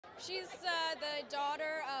She's the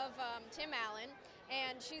daughter of Tim Allen,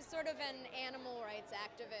 and she's sort of an animal rights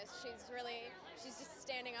activist. She's just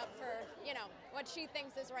standing up for, what she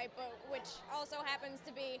thinks is right, but which also happens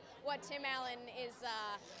to be what Tim Allen is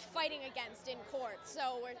fighting against in court.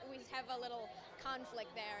 So we have a little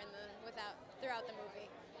conflict there throughout the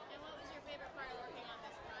movie. And what was your favorite part of working on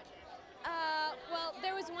this project? Well,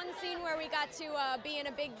 there was one scene where we got to be in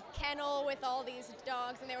a big kennel with all these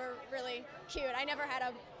dogs, and they were really cute. I never had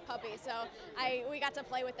a puppy, so we got to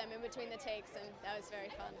play with them in between the takes, and that was very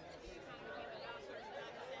fun.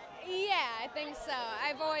 Yeah, I think so.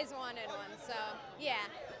 I've always wanted one, so yeah.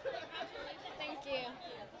 Thank you.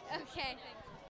 Okay.